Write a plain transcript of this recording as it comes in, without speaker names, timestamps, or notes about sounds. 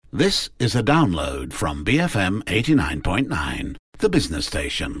This is a download from BFM 89.9, the business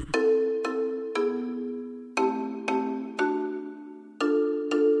station.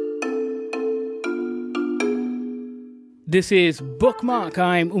 This is Bookmark.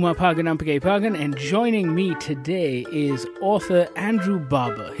 I'm Uma Paganampage Pagan, and joining me today is author Andrew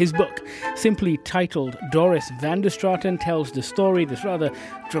Barber. His book, simply titled Doris Van der Straaten, tells the story, this rather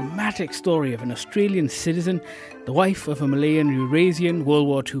dramatic story of an Australian citizen, the wife of a Malayan Eurasian, World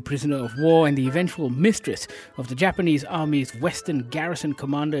War II prisoner of war, and the eventual mistress of the Japanese Army's Western Garrison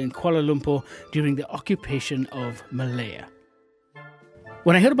commander in Kuala Lumpur during the Occupation of Malaya.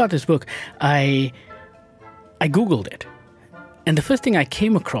 When I heard about this book, I Googled it. And the first thing I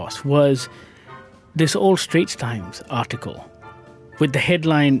came across was this old Straits Times article with the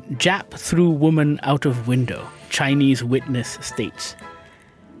headline, Jap threw woman out of window, Chinese witness states.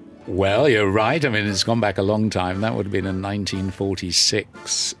 Well, you're right. I mean, it's gone back a long time. That would have been a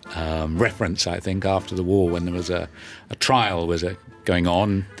 1946 reference, I think, after the war when there was a trial going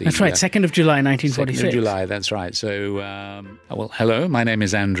on. That's right, 2nd of July, 1946. 2nd of July, that's right. So, well, hello, my name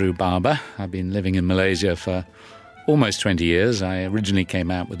is Andrew Barber. I've been living in Malaysia for almost 20 years. I originally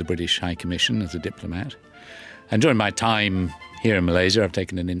came out with the British High Commission as a diplomat. And during my time here in Malaysia, I've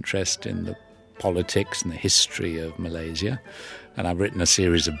taken an interest in the politics and the history of Malaysia. And I've written a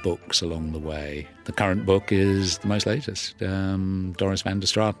series of books along the way. The current book is the most latest, Doris Van der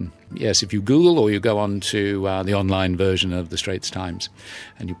Straaten. Yes, if you Google or you go on to the online version of the Straits Times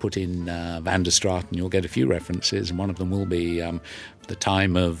and you put in Van der Straaten, you'll get a few references, and one of them will be the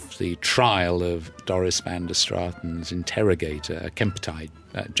time of the trial of Doris Van der Straaten's interrogator, a Kemptai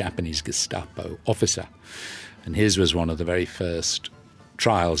Japanese Gestapo officer. And his was one of the very first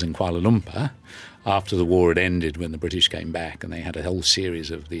trials in Kuala Lumpur after the war had ended, when the British came back, and they had a whole series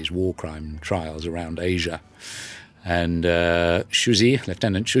of these war crime trials around Asia. And Lieutenant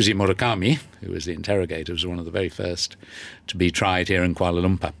Shuzi Murakami, who was the interrogator, was one of the very first to be tried here in Kuala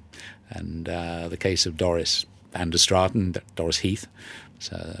Lumpur. And the case of Doris Van der Straaten, Doris Heath, it's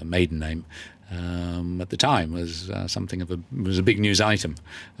her maiden name, at the time was was a big news item.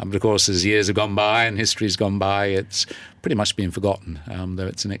 But of course, as years have gone by and history's gone by, it's pretty much been forgotten, though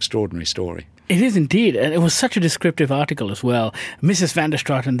it's an extraordinary story. It is indeed, and it was such a descriptive article as well. Mrs. Van der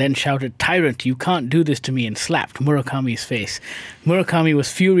Straaten then shouted, "Tyrant, you can't do this to me," and slapped Murakami's face. Murakami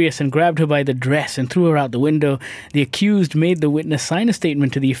was furious and grabbed her by the dress and threw her out the window. The accused made the witness sign a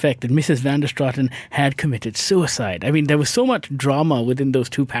statement to the effect that Mrs. Van der Straaten had committed suicide. I mean, there was so much drama within those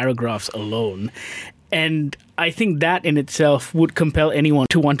two paragraphs alone. And I think that in itself would compel anyone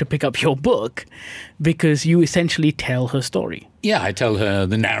to want to pick up your book, because you essentially tell her story. Yeah, I tell her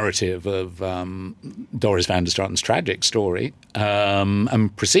the narrative of Doris Van der Straaten's tragic story,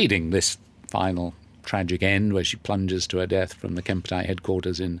 and preceding this final tragic end where she plunges to her death from the Kemptai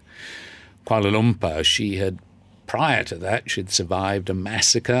headquarters in Kuala Lumpur. She had, prior to that, she'd survived a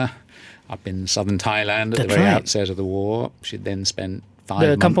massacre up in southern Thailand at the very outset of the war. She'd then spent 5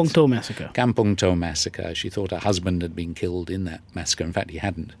 months. The Kampong Toh massacre. Kampong Toh massacre. She thought her husband had been killed in that massacre. In fact, he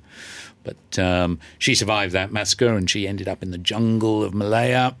hadn't. But she survived that massacre, and she ended up in the jungle of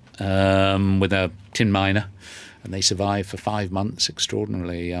Malaya with a tin miner. And they survived for 5 months,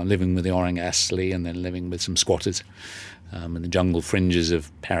 extraordinarily, living with the orang asli and then living with some squatters in the jungle fringes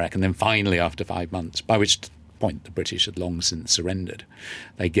of Perak. And then finally, after 5 months, by which point the British had long since surrendered,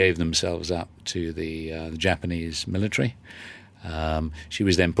 they gave themselves up to the Japanese military. She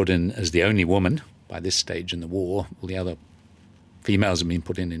was then put in as the only woman by this stage in the war. All the other females had been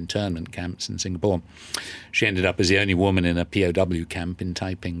put in internment camps in Singapore. She ended up as the only woman in a POW camp in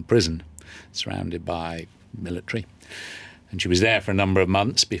Taiping prison, surrounded by military. And she was there for a number of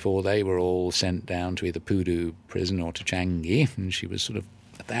months before they were all sent down to either Pudu prison or to Changi. And she was sort of,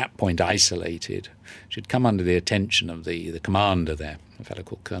 at that point, isolated. She'd come under the attention of the commander there, a fellow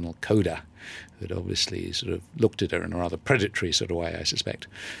called Colonel Koda, who had obviously sort of looked at her in a rather predatory sort of way, I suspect,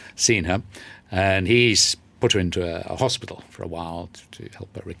 seen her. And he's put her into a hospital for a while to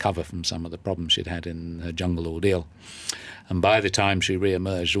help her recover from some of the problems she'd had in her jungle ordeal. And by the time she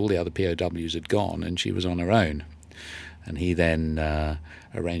re-emerged, all the other POWs had gone and she was on her own. And he then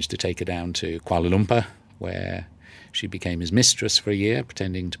arranged to take her down to Kuala Lumpur, where she became his mistress for a year,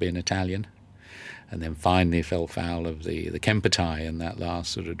 pretending to be an Italian, and then finally fell foul of the Kemptai in that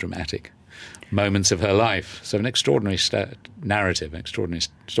last sort of dramatic moments of her life. So an extraordinary narrative, an extraordinary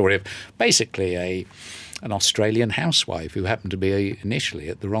story of basically an Australian housewife who happened to be initially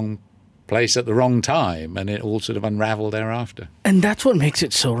at the wrong place at the wrong time, and it all sort of unravelled thereafter. And that's what makes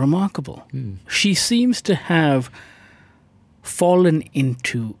it so remarkable. She seems to have fallen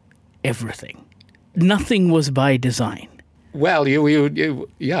into everything. Nothing was by design. Well,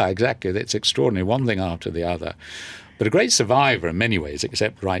 yeah, exactly. It's extraordinary, one thing after the other. But a great survivor in many ways,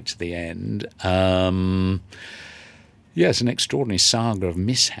 except right to the end. Yes, an extraordinary saga of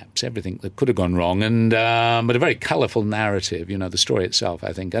mishaps, everything that could have gone wrong, and but a very colourful narrative. The story itself,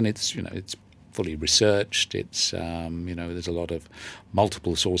 I think, and it's fully researched. It's there's a lot of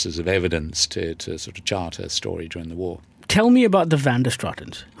multiple sources of evidence to sort of chart her story during the war. Tell me about the Van der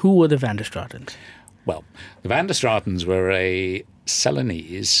Straatens. Who were the Van der Straatens? Well, the Van der Straatens were a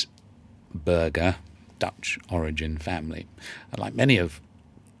Ceylonese burgher, Dutch origin family. And like many of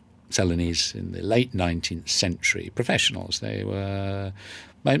Ceylonese in the late 19th century, professionals. They were,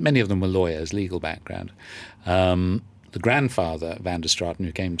 many of them were lawyers, legal background. The grandfather, Van der Straaten,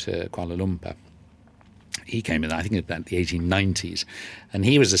 who came to Kuala Lumpur, he came in, I think, about the 1890s, and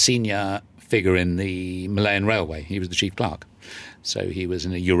he was a senior figure in the Malayan Railway. He was the chief clerk. So he was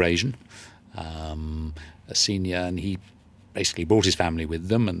in a Eurasian, a senior, and he basically brought his family with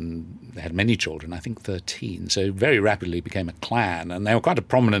them, and they had many children, I think 13. So very rapidly became a clan, and they were quite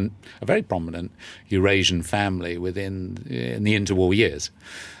a very prominent Eurasian family in the interwar years.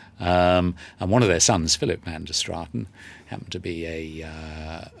 And one of their sons, Philip Van der Straaten, happened to be a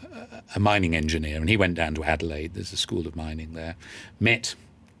mining engineer, and he went down to Adelaide. There's a school of mining there. Met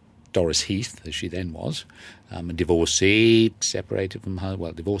Doris Heath, as she then was, a divorcee,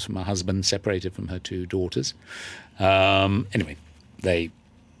 divorced from her husband, separated from her two daughters. Anyway, they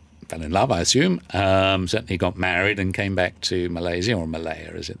fell in love, I assume, certainly got married and came back to Malaysia, or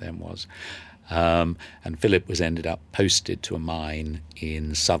Malaya as it then was. And Philip ended up posted to a mine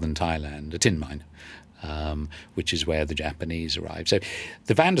in southern Thailand, a tin mine, which is where the Japanese arrived. So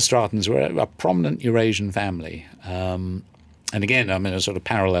the Van der Straatens were a prominent Eurasian family. And again, I'm in a sort of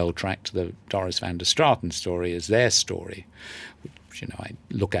parallel track to the Doris Van der Straaten story as their story, which I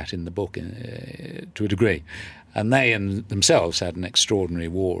look at in the book to a degree. And they themselves had an extraordinary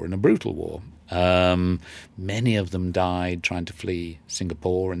war, and a brutal war. Many of them died trying to flee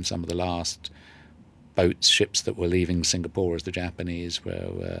Singapore, and some of the last ships that were leaving Singapore as the Japanese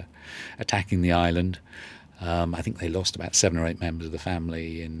were attacking the island. I think they lost about 7 or 8 members of the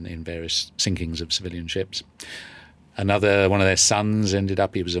family in various sinkings of civilian ships. One of their sons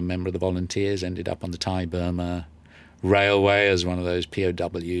he was a member of the volunteers, ended up on the Thai-Burma railway as one of those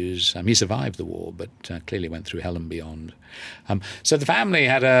POWs. He survived the war, but clearly went through hell and beyond. So the family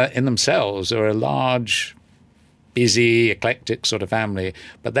had in themselves a large, busy, eclectic sort of family,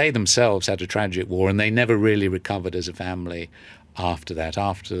 but they themselves had a tragic war, and they never really recovered as a family after that,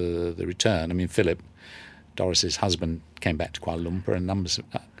 after the return. Philip, Doris's husband, came back to Kuala Lumpur, and numbers of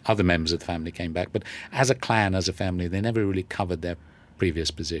other members of the family came back. But as a clan, as a family, they never really covered their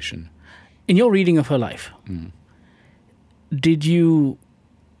previous position. In your reading of her life, did you,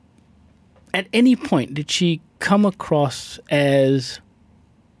 at any point, did she come across as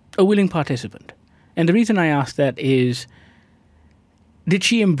a willing participant? And the reason I ask that is, did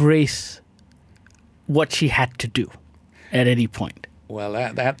she embrace what she had to do at any point? Well,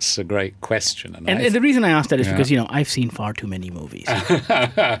 that's a great question. And the reason I ask that is because, I've seen far too many movies.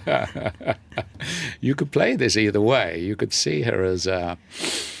 You could play this either way. You could see her as an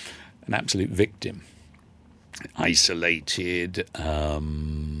absolute victim, isolated,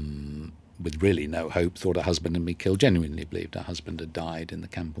 with really no hope, thought her husband had been killed, genuinely believed her husband had died in the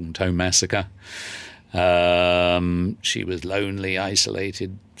Kampung To massacre. She was lonely,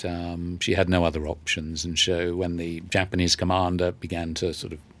 isolated. She had no other options. And so when the Japanese commander began to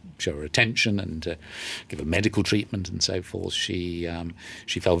sort of show her attention and to give her medical treatment and so forth, she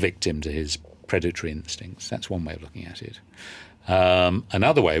fell victim to his predatory instincts. That's one way of looking at it.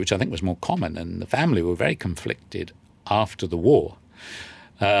 Another way, which I think was more common, and the family were very conflicted after the war,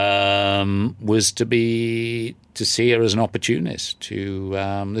 was to see her as an opportunist.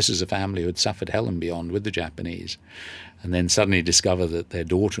 This is a family who had suffered hell and beyond with the Japanese, and then suddenly discover that their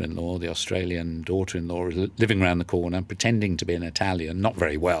daughter-in-law, the Australian daughter-in-law, was living around the corner, pretending to be an Italian, not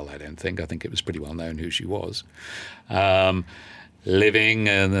very well, I don't think. I think it was pretty well known who she was. Living,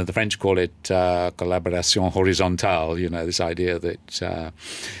 and the French call it collaboration horizontale, this idea that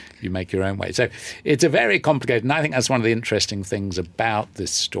you make your own way. So it's a very complicated, and I think that's one of the interesting things about this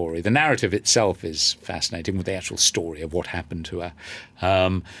story. The narrative itself is fascinating with the actual story of what happened to her.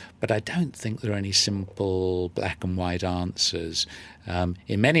 But I don't think there are any simple black and white answers.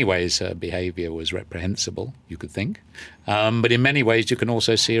 In many ways, her behaviour was reprehensible, you could think. But in many ways, you can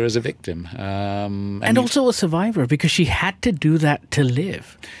also see her as a victim. And also a survivor, because she had to do that to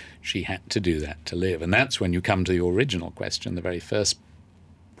live. She had to do that to live. And that's when you come to your original question, the very first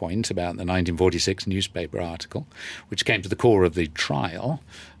point about the 1946 newspaper article, which came to the core of the trial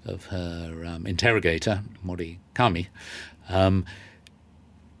of her interrogator, Morikami.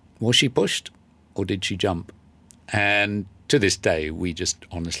 Was she pushed or did she jump? And to this day, we just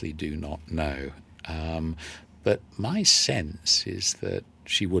honestly do not know. But my sense is that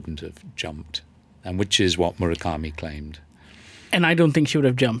she wouldn't have jumped, and which is what Murakami claimed. And I don't think she would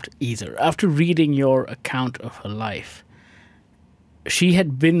have jumped either. After reading your account of her life, she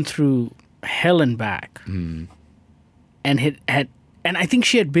had been through hell and back, and and I think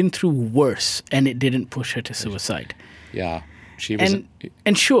she had been through worse, and it didn't push her to suicide. Yeah, she was.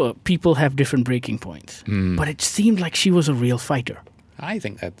 And sure, people have different breaking points, but it seemed like she was a real fighter. I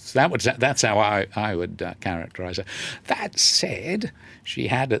think that's how I would characterize her. That said, she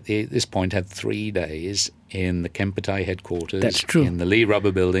had at this point had 3 days in the Kempeitai headquarters. That's true. In the Lee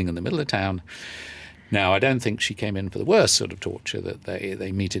Rubber Building in the middle of town. Now, I don't think she came in for the worst sort of torture that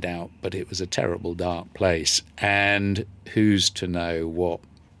they meted out, but it was a terrible, dark place. And who's to know what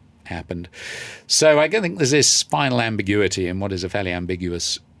happened? So I think there's this final ambiguity in what is a fairly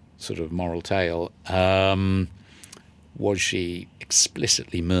ambiguous sort of moral tale. Was she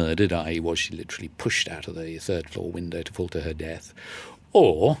explicitly murdered, i.e. was she literally pushed out of the third-floor window to fall to her death?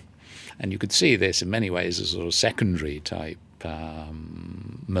 Or, and you could see this in many ways as a sort of secondary type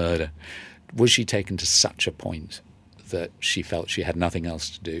murder, was she taken to such a point that she felt she had nothing else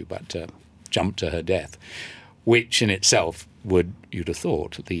to do but to jump to her death, which in itself would, you'd have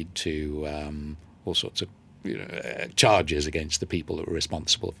thought, lead to all sorts of charges against the people that were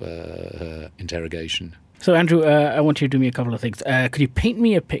responsible for her interrogation. So, Andrew, I want you to do me a couple of things. Could you paint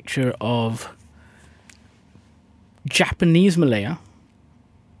me a picture of Japanese Malaya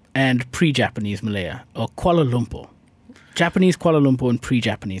and pre-Japanese Malaya, or Kuala Lumpur? Japanese Kuala Lumpur and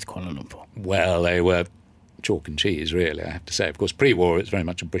pre-Japanese Kuala Lumpur. Well, they were chalk and cheese, really, I have to say. Of course, pre-war, it's very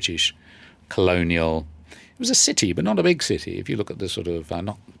much a British colonial. It was a city, but not a big city. If you look at the sort of,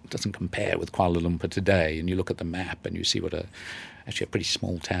 doesn't compare with Kuala Lumpur today, and you look at the map and you see what actually a pretty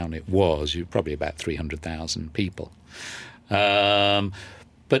small town it was. You're probably about 300,000 people.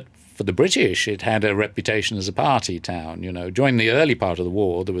 But for the British, it had a reputation as a party town. During the early part of the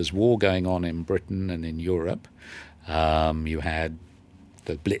war, there was war going on in Britain and in Europe. You had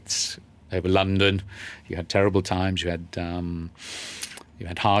the Blitz over London. You had terrible times. You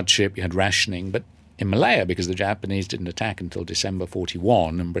had hardship. You had rationing. But in Malaya, because the Japanese didn't attack until December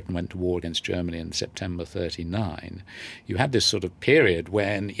 41 and Britain went to war against Germany in September 39, you had this sort of period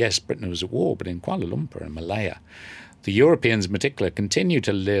when, yes, Britain was at war, but in Kuala Lumpur and Malaya, the Europeans in particular continued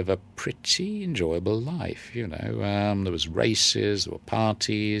to live a pretty enjoyable life. There was races, there were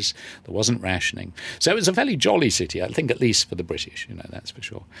parties, there wasn't rationing. So it was a fairly jolly city, I think, at least for the British, that's for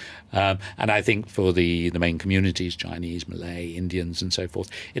sure. And I think for the main communities, Chinese, Malay, Indians and so forth,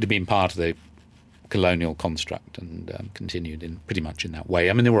 it had been part of the colonial construct and continued in pretty much in that way.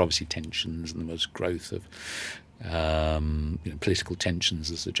 I mean, there were obviously tensions and there was growth of political tensions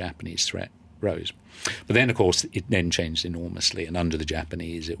as the Japanese threat rose. But then, of course, it then changed enormously, and under the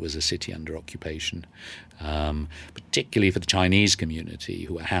Japanese, it was a city under occupation, particularly for the Chinese community,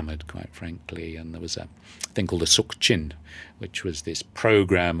 who were hammered, quite frankly. And there was a thing called a Sukchin, which was this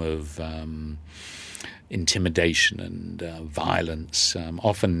program of intimidation and violence,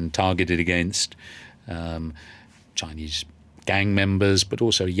 often targeted against Chinese gang members, but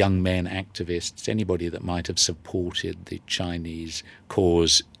also young men, activists, anybody that might have supported the Chinese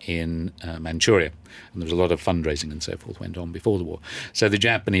cause in Manchuria. And there was a lot of fundraising and so forth went on before the war. So the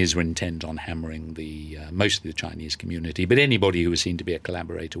Japanese were intent on hammering mostly the Chinese community, but anybody who was seen to be a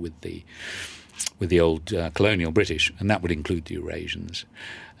collaborator with the old colonial British, and that would include the Eurasians.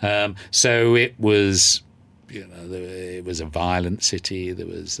 So it was, it was a violent city. There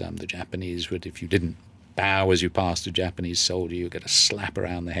was the Japanese would, if you didn't bow as you passed a Japanese soldier, you get a slap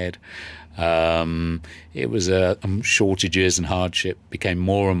around the head. It was shortages and hardship became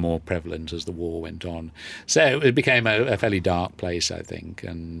more and more prevalent as the war went on. So it became a fairly dark place, I think,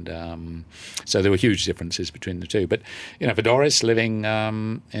 and so there were huge differences between the two. But for Doris, living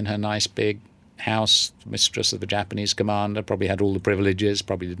in her nice big house, mistress of the Japanese commander, probably had all the privileges,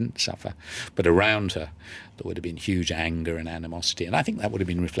 probably didn't suffer. But around her, there would have been huge anger and animosity, and I think that would have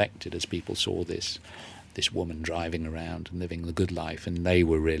been reflected as people saw this woman driving around and living the good life, and they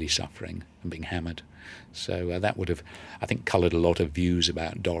were really suffering and being hammered. So that would have, I think, coloured a lot of views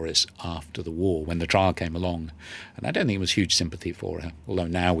about Doris after the war when the trial came along. And I don't think it was huge sympathy for her, although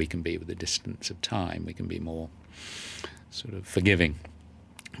now we can be, with the distance of time, we can be more sort of forgiving.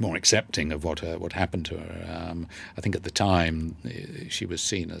 more accepting of what happened to her. I think at the time she was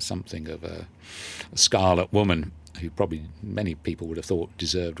seen as something of a scarlet woman who probably many people would have thought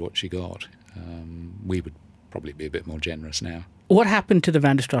deserved what she got. We would probably be a bit more generous now. What happened to the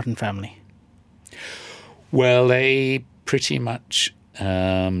Van der Straaten family? Well, they pretty much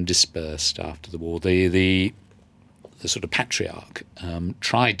dispersed after the war. The sort of patriarch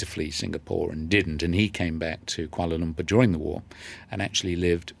tried to flee Singapore and didn't, and he came back to Kuala Lumpur during the war and actually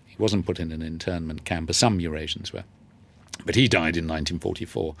lived. He wasn't put in an internment camp, as some Eurasians were. But he died in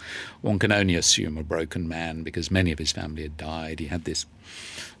 1944. One can only assume a broken man because many of his family had died. He had this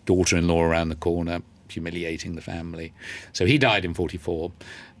daughter-in-law around the corner humiliating the family. So he died in 1944.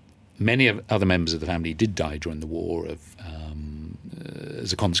 Many of other members of the family did die during the war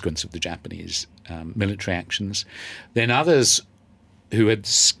as a consequence of the Japanese military actions. Then others who had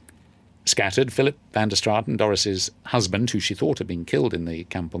scattered, Philip Van der Straaten, Doris's husband, who she thought had been killed in the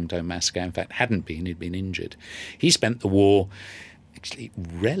Kampong Tom massacre, in fact hadn't been, he'd been injured. He spent the war actually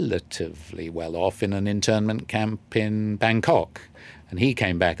relatively well off in an internment camp in Bangkok. And he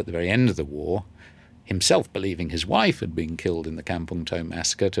came back at the very end of the war, himself believing his wife had been killed in the Kampong Tom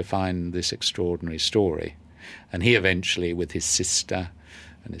massacre, to find this extraordinary story. And he eventually, with his sister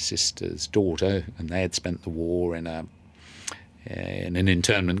and his sister's daughter, and they had spent the war in an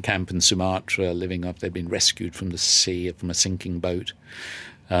internment camp in Sumatra, living up. They'd been rescued from the sea, from a sinking boat,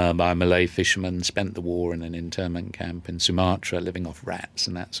 by Malay fishermen, spent the war in an internment camp in Sumatra, living off rats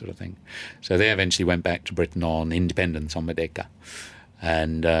and that sort of thing. So they eventually went back to Britain on independence, on Merdeka.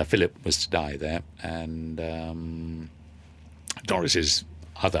 And Philip was to die there, and Doris's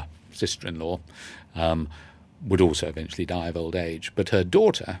other sister-in-law would also eventually die of old age. But her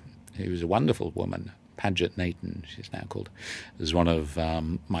daughter, who was a wonderful woman, Padgett Nathan, she's now called, is one of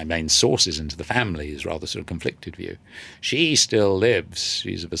my main sources into the family's rather sort of conflicted view. She still lives.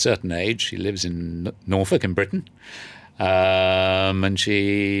 She's of a certain age. She lives in Norfolk in Britain. And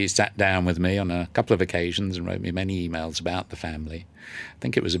she sat down with me on a couple of occasions and wrote me many emails about the family. I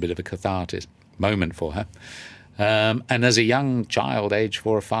think it was a bit of a cathartic moment for her. And as a young child, age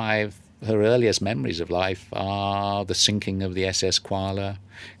 4 or 5, her earliest memories of life are the sinking of the SS Kuala,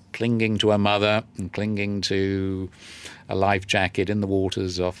 clinging to her mother and clinging to a life jacket in the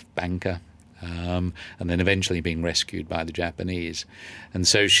waters off Bangka, and then eventually being rescued by the Japanese. And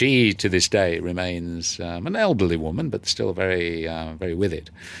so she, to this day, remains an elderly woman, but still very, very with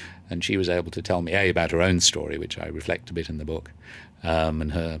it. And she was able to tell me, about her own story, which I reflect a bit in the book,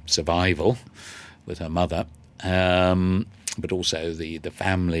 and her survival with her mother, but also the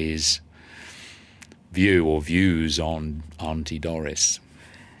family's view or views on Auntie Doris.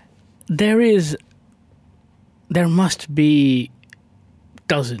 There must be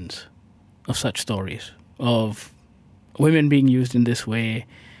dozens of such stories of women being used in this way,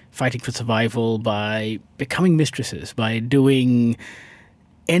 fighting for survival by becoming mistresses, by doing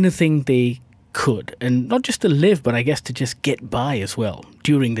anything they could, and not just to live, but I guess to just get by as well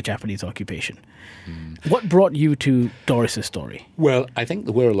during the Japanese occupation. What brought you to Doris's story? Well, I think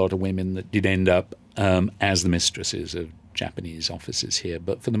there were a lot of women that did end up as the mistresses of Japanese officers here,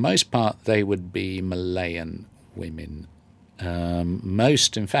 but for the most part they would be Malayan women.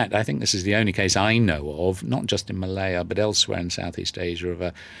 Most, in fact, I think this is the only case I know of, not just in Malaya but elsewhere in Southeast Asia, of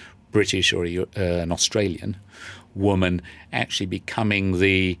a British or an Australian woman actually becoming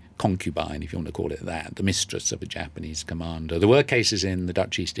the concubine, if you want to call it that, the mistress of a Japanese commander. There were cases in the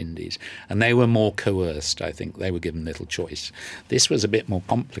Dutch East Indies, and they were more coerced, I think. They were given little choice. This was a bit more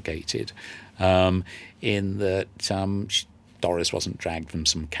complicated in that Doris wasn't dragged from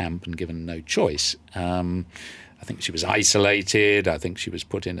some camp and given no choice. I think she was isolated. I think she was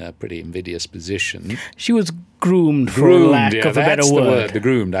put in a pretty invidious position. She was groomed, for lack of a better word. The word, the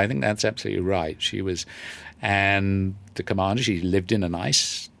groomed. I think that's absolutely right. She was, and the commander, she lived in a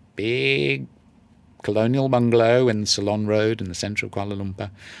nice, big colonial bungalow in Ceylon Road in the centre of Kuala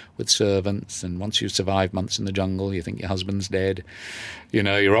Lumpur with servants. And once you survive months in the jungle, you think your husband's dead. You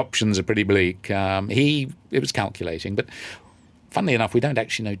know, your options are pretty bleak. It was calculating. But funnily enough, we don't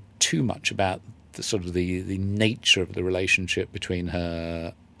actually know too much about the sort of the nature of the relationship between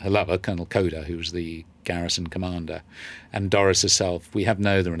her lover, Colonel Koda, who was the garrison commander, and Doris herself. There are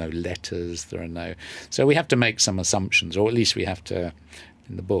no letters, so we have to make some assumptions, or at least we have to,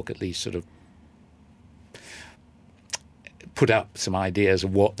 in the book, at least sort of put up some ideas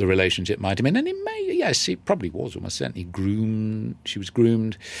of what the relationship might have been. And it probably was almost certainly groomed. She was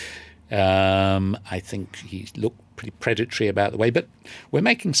groomed. I think he looked pretty predatory about the way, but we're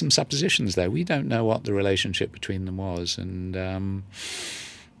making some suppositions there. We don't know what the relationship between them was, and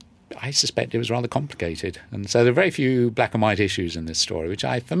I suspect it was rather complicated. And so there are very few black and white issues in this story, which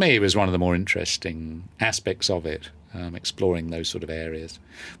for me was one of the more interesting aspects of it, exploring those sort of areas,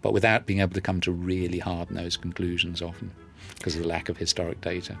 but without being able to come to really hard-nosed conclusions often because of the lack of historic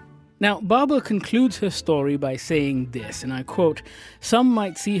data. Now, Barber concludes her story by saying this, and I quote, "Some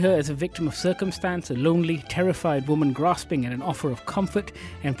might see her as a victim of circumstance, a lonely, terrified woman grasping at an offer of comfort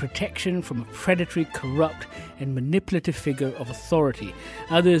and protection from a predatory, corrupt, and manipulative figure of authority.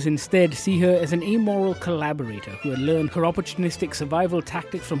 Others instead see her as an amoral collaborator who had learned her opportunistic survival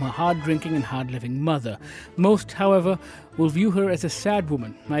tactics from her hard-drinking and hard-living mother. Most, however, will view her as a sad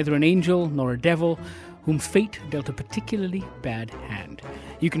woman, neither an angel nor a devil, whom fate dealt a particularly bad hand."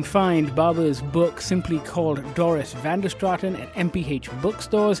 You can find Barber's book simply called Doris Van der Straaten at MPH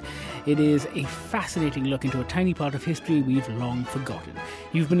bookstores. It is a fascinating look into a tiny part of history we've long forgotten.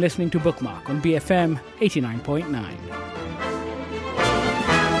 You've been listening to Bookmark on BFM 89.9.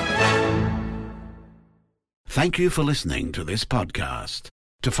 Thank you for listening to this podcast.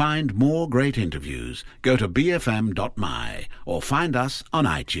 To find more great interviews, go to bfm.my or find us on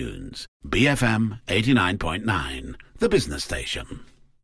iTunes. BFM 89.9, the business station.